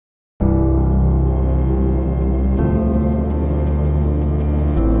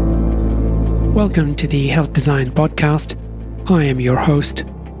Welcome to the Health Design Podcast. I am your host,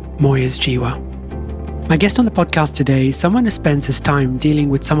 Moyez Jiwa. My guest on the podcast today is someone who spends his time dealing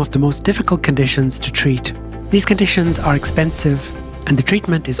with some of the most difficult conditions to treat. These conditions are expensive, and the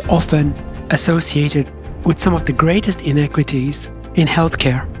treatment is often associated with some of the greatest inequities in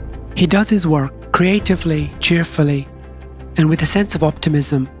healthcare. He does his work creatively, cheerfully, and with a sense of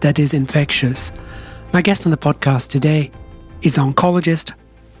optimism that is infectious. My guest on the podcast today is oncologist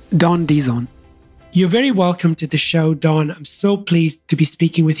Dizon. You're very welcome to the show, Don. I'm so pleased to be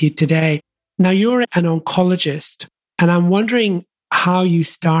speaking with you today. Now, you're an oncologist, and I'm wondering how you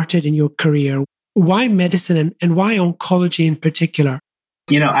started in your career. Why medicine and why oncology in particular?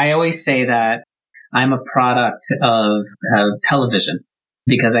 I always say that I'm a product of television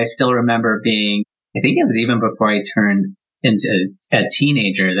because I still remember I think it was even before I turned into a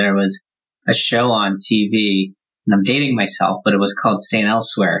teenager, there was a show on TV, and I'm dating myself, but it was called St.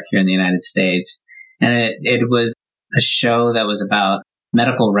 Elsewhere here in the United States. And it was a show that was about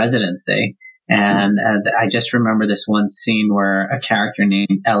medical residency. And I just remember this one scene where a character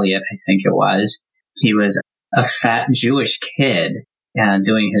named Elliot, I think it was, he was a fat Jewish kid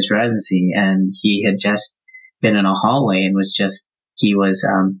doing his residency. And he had just been in a hallway and he was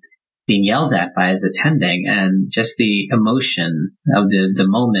being yelled at by his attending. And just the emotion of the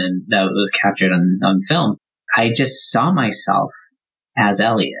moment that was captured on film, I just saw myself as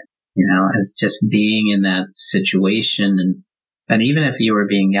Elliot. As just being in that situation. And even if you were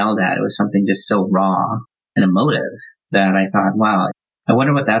being yelled at, it was something just so raw and emotive that I thought, wow, I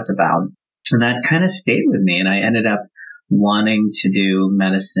wonder what that's about. And that kind of stayed with me. And I ended up wanting to do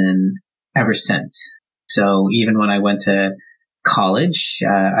medicine ever since. So even when I went to college,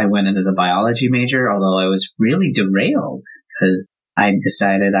 I went in as a biology major, although I was really derailed because I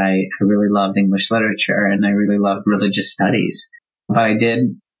decided I really loved English literature and I really loved religious studies. But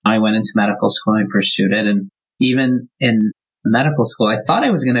I went into medical school and I pursued it. And even in medical school, I thought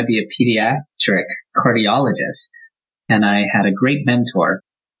I was going to be a pediatric cardiologist. And I had a great mentor.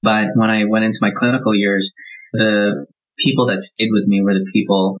 But when I went into my clinical years, the people that stayed with me were the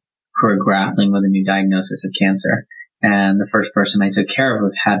people who were grappling with a new diagnosis of cancer. And the first person I took care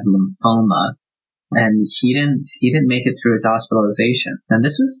of had lymphoma. And he didn't make it through his hospitalization. And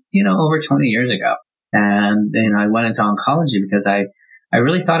this was, over 20 years ago. And, I went into oncology because I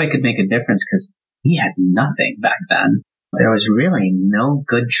really thought I could make a difference because we had nothing back then. There was really no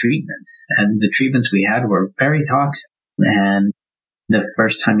good treatments. And the treatments we had were very toxic. And the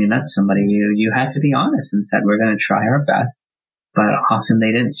first time you met somebody, you had to be honest and said, we're going to try our best. But often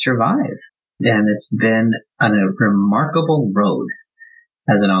they didn't survive. And it's been a remarkable road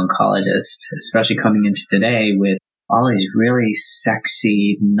as an oncologist, especially coming into today with all these really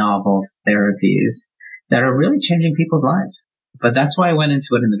sexy, novel therapies that are really changing people's lives. But that's why I went into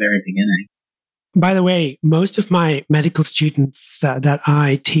it in the very beginning. By the way, most of my medical students that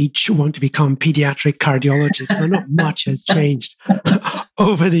I teach want to become pediatric cardiologists, so not much has changed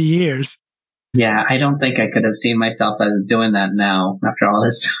over the years. Yeah, I don't think I could have seen myself as doing that now after all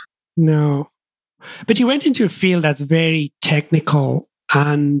this time. No. But you went into a field that's very technical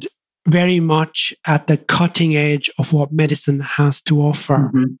and very much at the cutting edge of what medicine has to offer.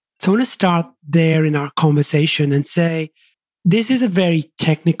 Mm-hmm. So I want to start there in our conversation and say, this is a very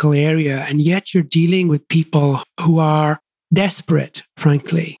technical area, and yet you're dealing with people who are desperate,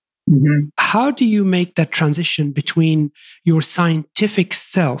 frankly. Mm-hmm. How do you make that transition between your scientific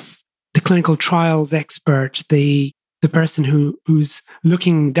self, the clinical trials expert, the person who's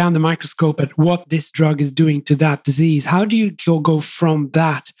looking down the microscope at what this drug is doing to that disease? How do you go from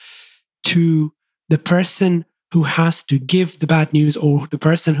that to the person who has to give the bad news or the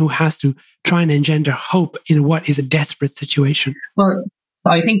person who has to try and engender hope in what is a desperate situation? Well,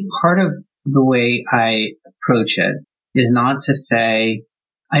 I think part of the way I approach it is not to say,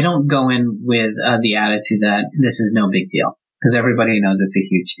 I don't go in with the attitude that this is no big deal, because everybody knows it's a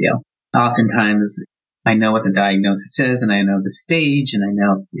huge deal. Oftentimes, I know what the diagnosis is, and I know the stage, and I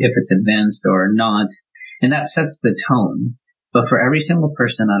know if it's advanced or not, and that sets the tone. But for every single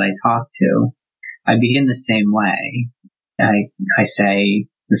person that I talk to, I begin the same way. I say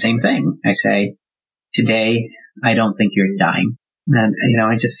the same thing. I say, today, I don't think you're dying. And,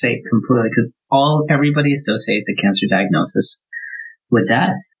 I just say it completely because everybody associates a cancer diagnosis with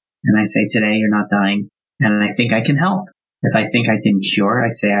death. And I say, today, you're not dying. And I think I can help. If I think I can cure, I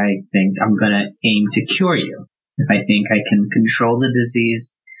say, I think I'm going to aim to cure you. If I think I can control the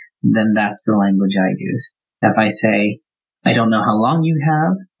disease, then that's the language I use. If I say, I don't know how long you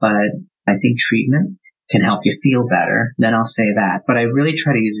have, but I think treatment can help you feel better, then I'll say that. But I really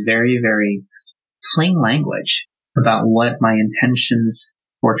try to use very, very plain language about what my intentions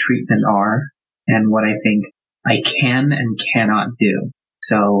for treatment are and what I think I can and cannot do.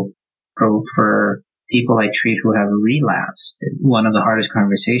 So for people I treat who have relapsed, one of the hardest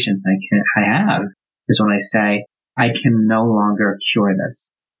conversations I have is when I say, I can no longer cure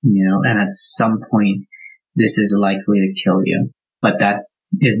this, and at some point this is likely to kill you, but that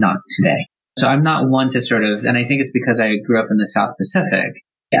is not today. So I'm not one to and I think it's because I grew up in the South Pacific.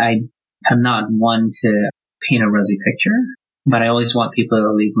 I am not one to paint a rosy picture, but I always want people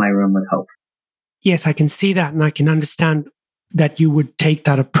to leave my room with hope. Yes, I can see that, and I can understand that you would take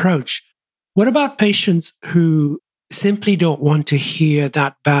that approach. What about patients who simply don't want to hear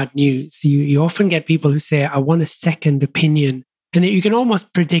that bad news? You often get people who say, I want a second opinion. And you can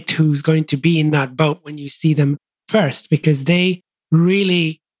almost predict who's going to be in that boat when you see them first, because they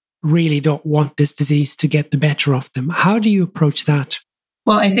really, really don't want this disease to get the better of them. How do you approach that?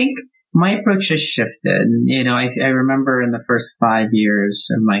 Well, I think my approach has shifted. I remember in the first 5 years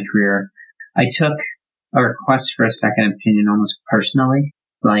of my career, I took a request for a second opinion almost personally,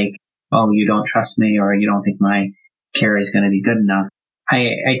 like, oh, you don't trust me, or you don't think my care is going to be good enough.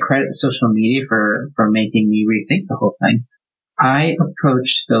 I credit social media for making me rethink the whole thing. I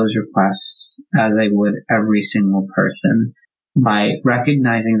approach those requests as I would every single person by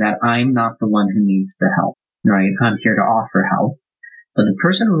recognizing that I'm not the one who needs the help, right? I'm here to offer help. But the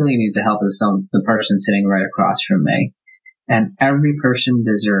person who really needs the help is the person sitting right across from me. And every person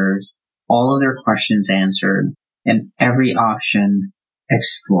deserves all of their questions answered and every option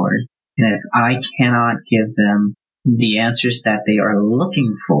explored. And if I cannot give them the answers that they are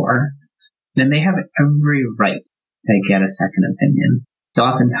looking for, then they have every right to get a second opinion. So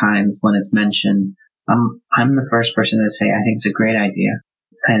oftentimes when it's mentioned, I'm the first person to say, I think it's a great idea.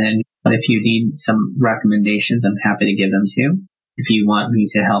 But if you need some recommendations, I'm happy to give them to you. If you want me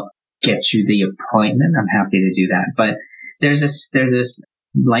to help get you the appointment, I'm happy to do that. But there's this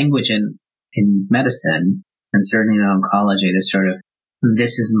language in medicine, and certainly in oncology, to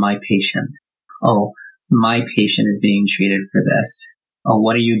this is my patient. Oh, my patient is being treated for this. Oh,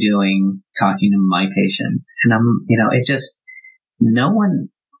 what are you doing talking to my patient? And no one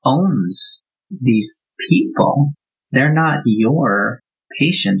owns these people. They're not your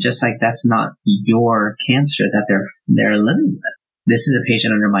patient, just like that's not your cancer that they're living with. This is a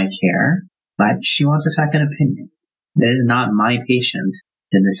patient under my care, but she wants a second opinion. It is not my patient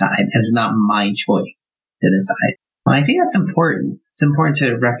to decide. It's not my choice to decide. Well, I think that's important. It's important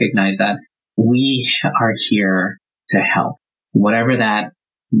to recognize that we are here to help, whatever that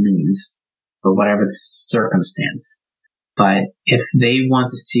means or whatever the circumstance. But if they want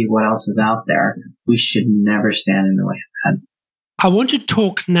to see what else is out there, we should never stand in the way of that. I want to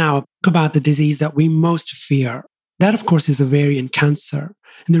talk now about the disease that we most fear. That, of course, is ovarian cancer.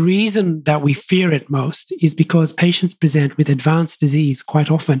 And the reason that we fear it most is because patients present with advanced disease quite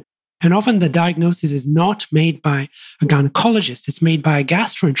often. And often the diagnosis is not made by a gynecologist, it's made by a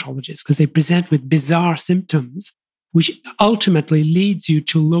gastroenterologist, because they present with bizarre symptoms, which ultimately leads you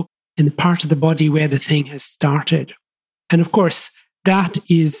to look in the part of the body where the thing has started. And of course, that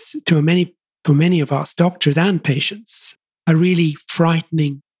is, for many of us, doctors and patients, a really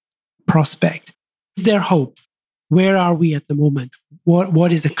frightening prospect. Is there hope? Where are we at the moment?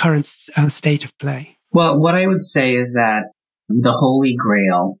 What is the current state of play? Well, what I would say is that the holy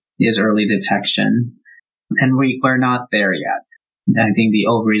grail is early detection, and we're not there yet. I think the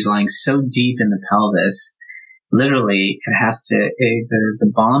ovary is lying so deep in the pelvis, literally,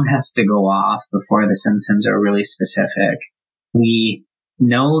 the bomb has to go off before the symptoms are really specific. We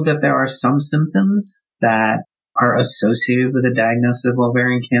know that there are some symptoms that are associated with a diagnosis of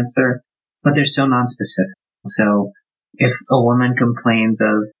ovarian cancer, but they're so nonspecific. So if a woman complains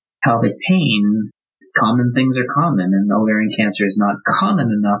of pelvic pain, common things are common, and ovarian cancer is not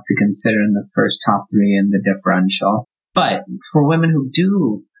common enough to consider in the first top three in the differential. But for women who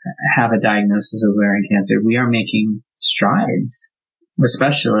do have a diagnosis of ovarian cancer, we are making strides,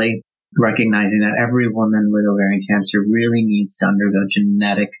 especially recognizing that every woman with ovarian cancer really needs to undergo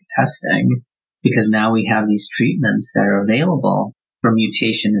genetic testing, because now we have these treatments that are available for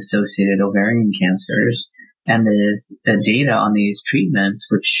mutation-associated ovarian cancers. And the data on these treatments,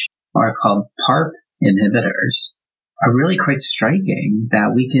 which are called PARP inhibitors, are really quite striking,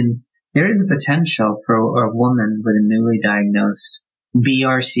 that there is the potential for a woman with a newly diagnosed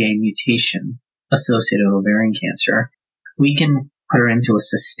BRCA mutation associated with ovarian cancer. We can put her into a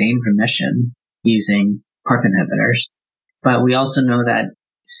sustained remission using PARP inhibitors. But we also know that it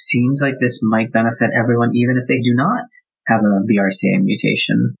seems like this might benefit everyone, even if they do not have a BRCA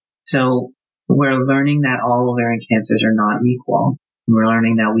mutation. So we're learning that all ovarian cancers are not equal. We're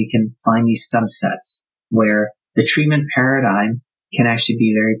learning that we can find these subsets where the treatment paradigm can actually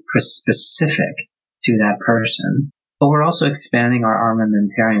be very specific to that person. But we're also expanding our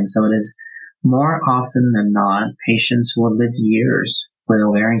armamentarium. So it is more often than not, patients will live years with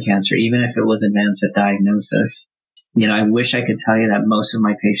ovarian cancer, even if it was advanced at diagnosis. I wish I could tell you that most of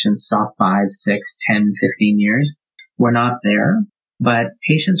my patients saw 5, 6, 10, 15 years. We're not there, but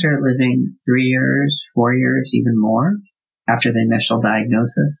patients are living 3 years, 4 years, even more after the initial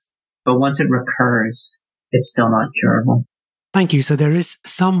diagnosis. But once it recurs, it's still not curable. Thank you. So there is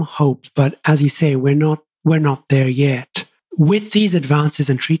some hope, but as you say, we're not there yet. With these advances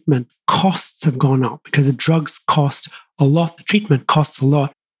in treatment, costs have gone up because the drugs cost a lot, the treatment costs a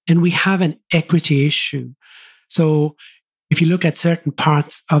lot, and we have an equity issue. So if you look at certain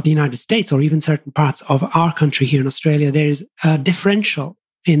parts of the United States or even certain parts of our country here in Australia, there is a differential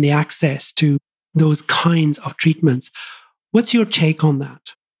in the access to those kinds of treatments. What's your take on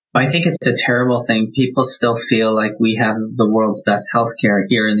that? I think it's a terrible thing. People still feel like we have the world's best healthcare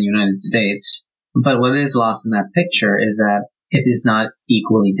here in the United States. But what is lost in that picture is that it is not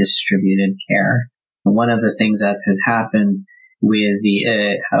equally distributed care. One of the things that has happened with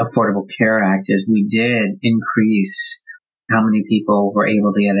the Affordable Care Act is we did increase how many people were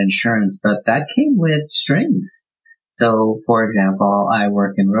able to get insurance, but that came with strings. So, for example, I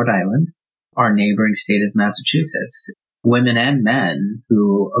work in Rhode Island. Our neighboring state is Massachusetts. Women and men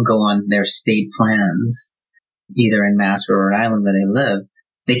who go on their state plans, either in Mass or Rhode Island where they live,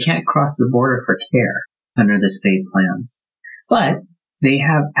 they can't cross the border for care under the state plans, but they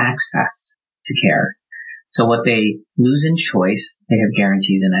have access to care. So what they lose in choice, they have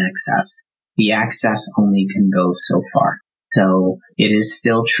guarantees in access. The access only can go so far. So it is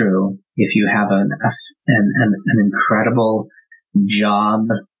still true if you have an incredible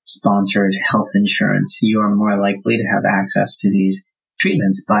job-sponsored health insurance, you are more likely to have access to these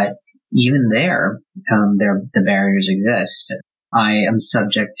treatments. But even there, the barriers exist. I am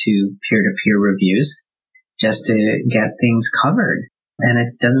subject to peer-to-peer reviews just to get things covered. And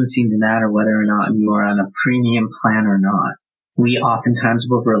it doesn't seem to matter whether or not you are on a premium plan or not. We oftentimes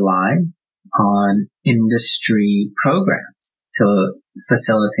will rely on industry programs to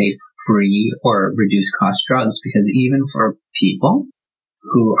facilitate free or reduced cost drugs, because even for people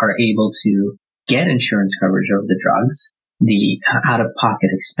who are able to get insurance coverage of the drugs, the out-of-pocket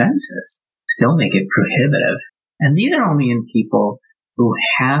expenses still make it prohibitive. And these are only in people who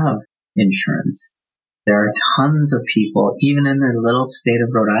have insurance. There are tons of people, even in the little state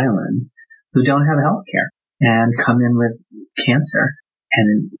of Rhode Island, who don't have health care and come in with cancer.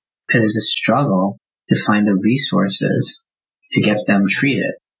 And it is a struggle to find the resources to get them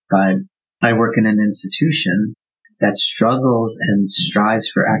treated. But I work in an institution that struggles and strives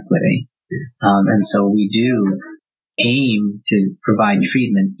for equity. And so we do aim to provide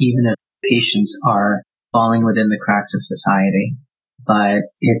treatment, even if patients are falling within the cracks of society. But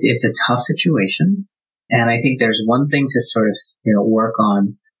it's a tough situation. And I think there's one thing to sort of, work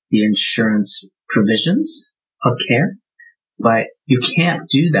on the insurance provisions of care, but you can't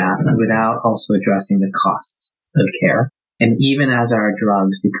do that without also addressing the costs of care. And even as our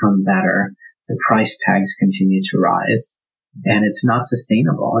drugs become better, the price tags continue to rise, and it's not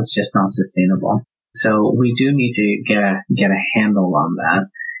sustainable. It's just not sustainable. So we do need to get a handle on that.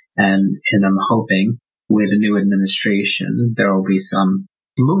 And I'm hoping with the new administration, there will be some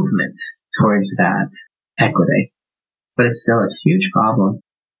movement towards that equity, but it's still a huge problem.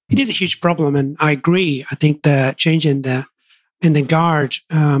 It is a huge problem, and I agree. I think the change in the guard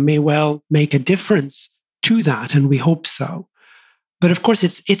may well make a difference to that, and we hope so. But of course,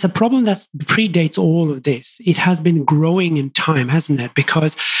 it's a problem that predates all of this. It has been growing in time, hasn't it?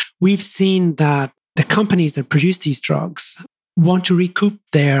 Because we've seen that the companies that produce these drugs want to recoup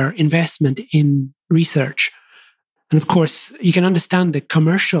their investment in research. And of course, you can understand the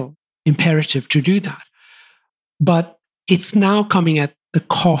commercial imperative to do that. But it's now coming at the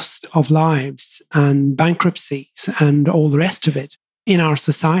cost of lives and bankruptcies and all the rest of it in our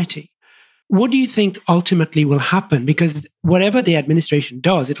society. What do you think ultimately will happen? Because whatever the administration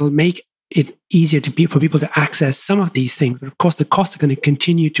does, it'll make it easier for people to access some of these things. But of course, the costs are going to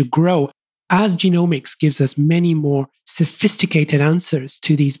continue to grow as genomics gives us many more sophisticated answers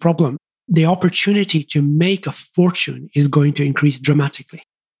to these problems. The opportunity to make a fortune is going to increase dramatically.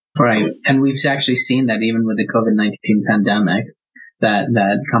 Right. And we've actually seen that even with the COVID-19 pandemic,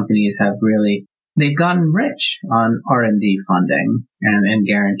 that companies have really, they've gotten rich on R&D funding and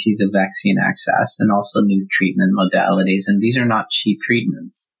guarantees of vaccine access and also new treatment modalities. And these are not cheap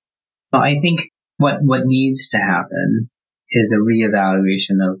treatments. But I think what needs to happen is a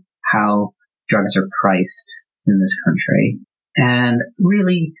reevaluation of how drugs are priced in this country. And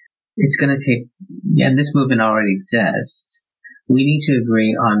really, it's going to take, and this movement already exists, we need to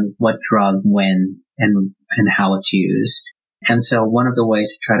agree on what drug, when, and how it's used. And so one of the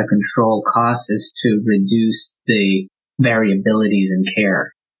ways to try to control costs is to reduce the variabilities in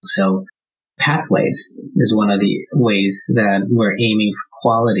care. So pathways is one of the ways that we're aiming for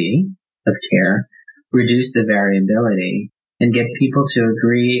quality of care, reduce the variability, and get people to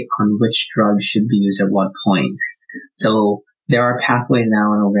agree on which drugs should be used at what point. So there are pathways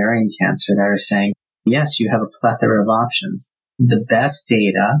now in ovarian cancer that are saying, yes, you have a plethora of options. The best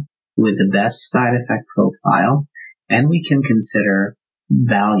data with the best side effect profile, and we can consider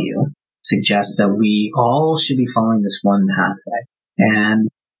value, suggests that we all should be following this one pathway. And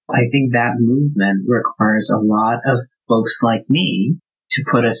I think that movement requires a lot of folks like me to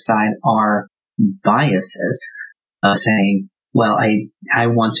put aside our biases of saying, well, I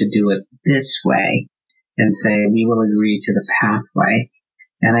want to do it this way, and say we will agree to the pathway.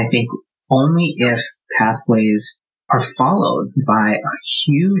 And I think only if pathways are followed by a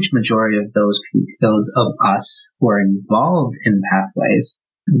huge majority of those of us who are involved in pathways,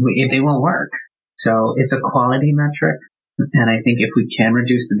 they won't work. So it's a quality metric. And I think if we can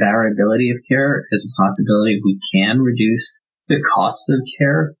reduce the variability of care, there's a possibility we can reduce the costs of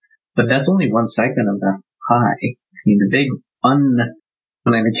care. But that's only one segment of the pie. I mean, the big when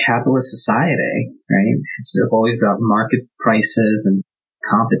in a capitalist society, right? It's always about market prices and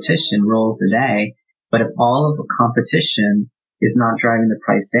competition rules the day. But if all of the competition is not driving the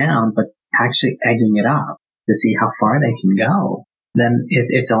price down, but actually egging it up to see how far they can go, then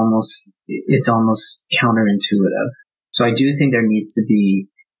it's almost counterintuitive. So I do think there needs to be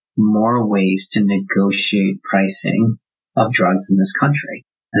more ways to negotiate pricing of drugs in this country.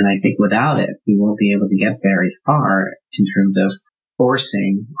 And I think without it, we won't be able to get very far in terms of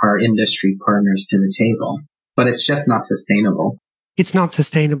forcing our industry partners to the table. But it's just not sustainable. It's not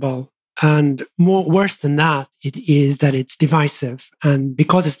sustainable. And worse than that, it is that it's divisive. And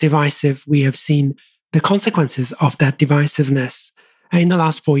because it's divisive, we have seen the consequences of that divisiveness in the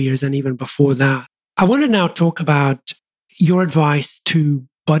last 4 years and even before that. I want to now talk about your advice to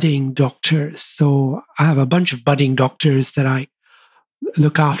budding doctors. So I have a bunch of budding doctors that I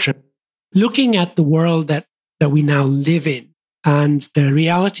look after. Looking at the world that we now live in and the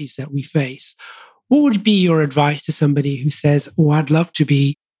realities that we face, what would be your advice to somebody who says, oh, I'd love to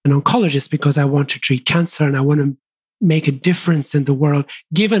be an oncologist because I want to treat cancer and I want to make a difference in the world,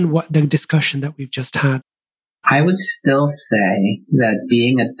 given what the discussion that we've just had? I would still say that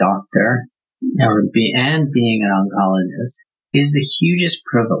being a doctor and being an oncologist is the hugest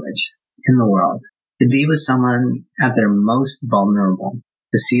privilege in the world. To be with someone at their most vulnerable,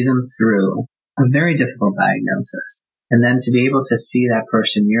 to see them through a very difficult diagnosis, and then to be able to see that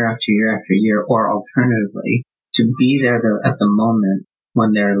person year after year after year, or alternatively, to be there at the moment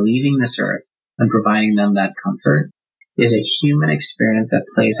when they're leaving this earth and providing them that comfort, is a human experience that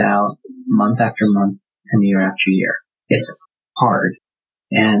plays out month after month and year after year. It's hard.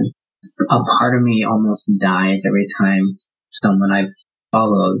 And a part of me almost dies every time someone I've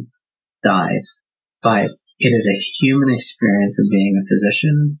followed dies. But it is a human experience of being a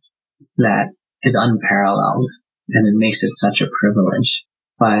physician that is unparalleled, and it makes it such a privilege.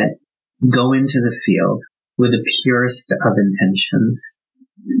 But go into the field with the purest of intentions,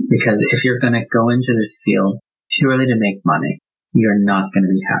 because if you're going to go into this field purely to make money, you're not going to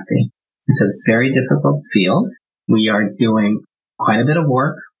be happy. It's a very difficult field. We are doing quite a bit of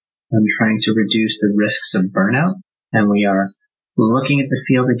work on trying to reduce the risks of burnout, and we are looking at the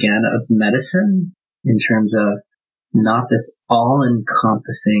field again of medicine in terms of not this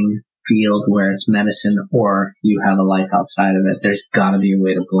all-encompassing field where it's medicine or you have a life outside of it. There's got to be a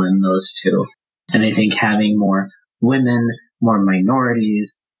way to blend those two. And I think having more women, more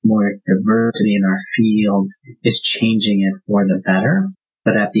minorities, more diversity in our field is changing it for the better.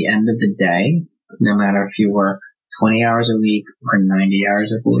 But at the end of the day, no matter if you work 20 hours a week or 90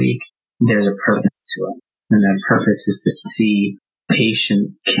 hours a week, there's a purpose to it. And that purpose is to see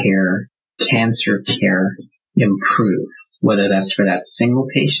patient care, cancer care improve, whether that's for that single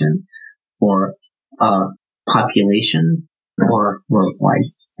patient or a population or worldwide.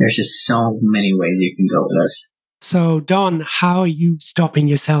 There's just so many ways you can go with this. So, Don, how are you stopping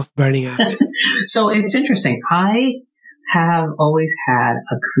yourself burning out? So it's interesting. I have always had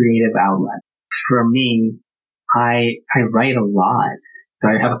a creative outlet. For me, I write a lot. So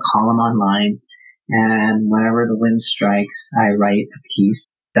I have a column online, and whenever the wind strikes, I write a piece.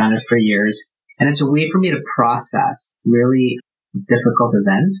 Done it for years. And it's a way for me to process really difficult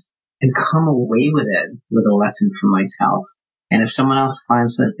events and come away with it with a lesson for myself. And if someone else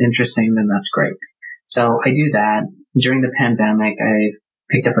finds it interesting, then that's great. So I do that. During the pandemic, I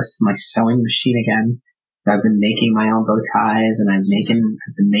picked up my sewing machine again. I've been making my own bow ties, and I've been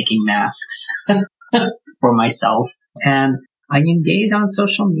making masks for myself. And I engage on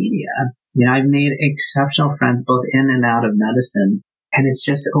social media. I've made exceptional friends both in and out of medicine. And it's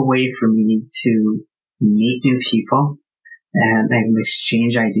just a way for me to meet new people and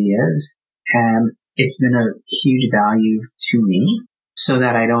exchange ideas. And it's been a huge value to me so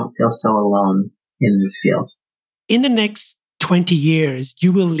that I don't feel so alone in this field. In the next 20 years,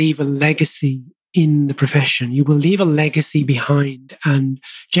 you will leave a legacy in the profession. You will leave a legacy behind, and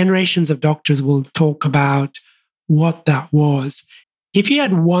generations of doctors will talk about what that was. If you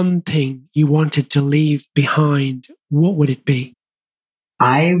had one thing you wanted to leave behind, what would it be?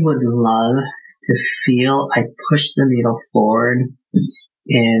 I would love to feel I pushed the needle forward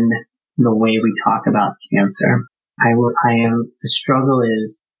in the way we talk about cancer. The struggle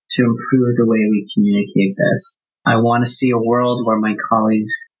is to improve the way we communicate this. I want to see a world where my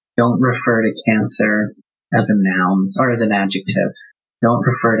colleagues don't refer to cancer as a noun or as an adjective. Don't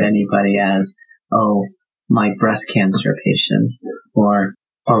refer to anybody as, oh, my breast cancer patient, or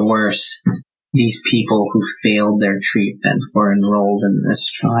worse, these people who failed their treatment or enrolled in this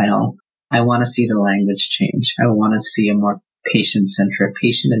trial. I want to see the language change. I want to see a more patient-centric,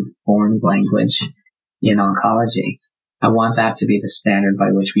 patient-informed language in oncology. I want that to be the standard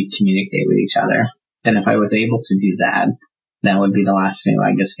by which we communicate with each other. And if I was able to do that, that would be the last thing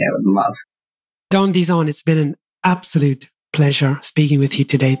I guess I would love. Don Dizon, it's been an absolute pleasure speaking with you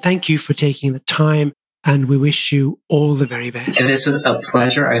today. Thank you for taking the time, and we wish you all the very best. And this was a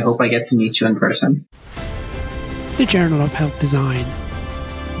pleasure. I hope I get to meet you in person. The Journal of Health Design.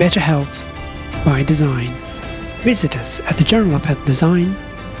 Better health by design. Visit us at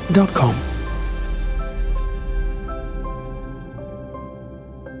thejournalofhealthdesign.com.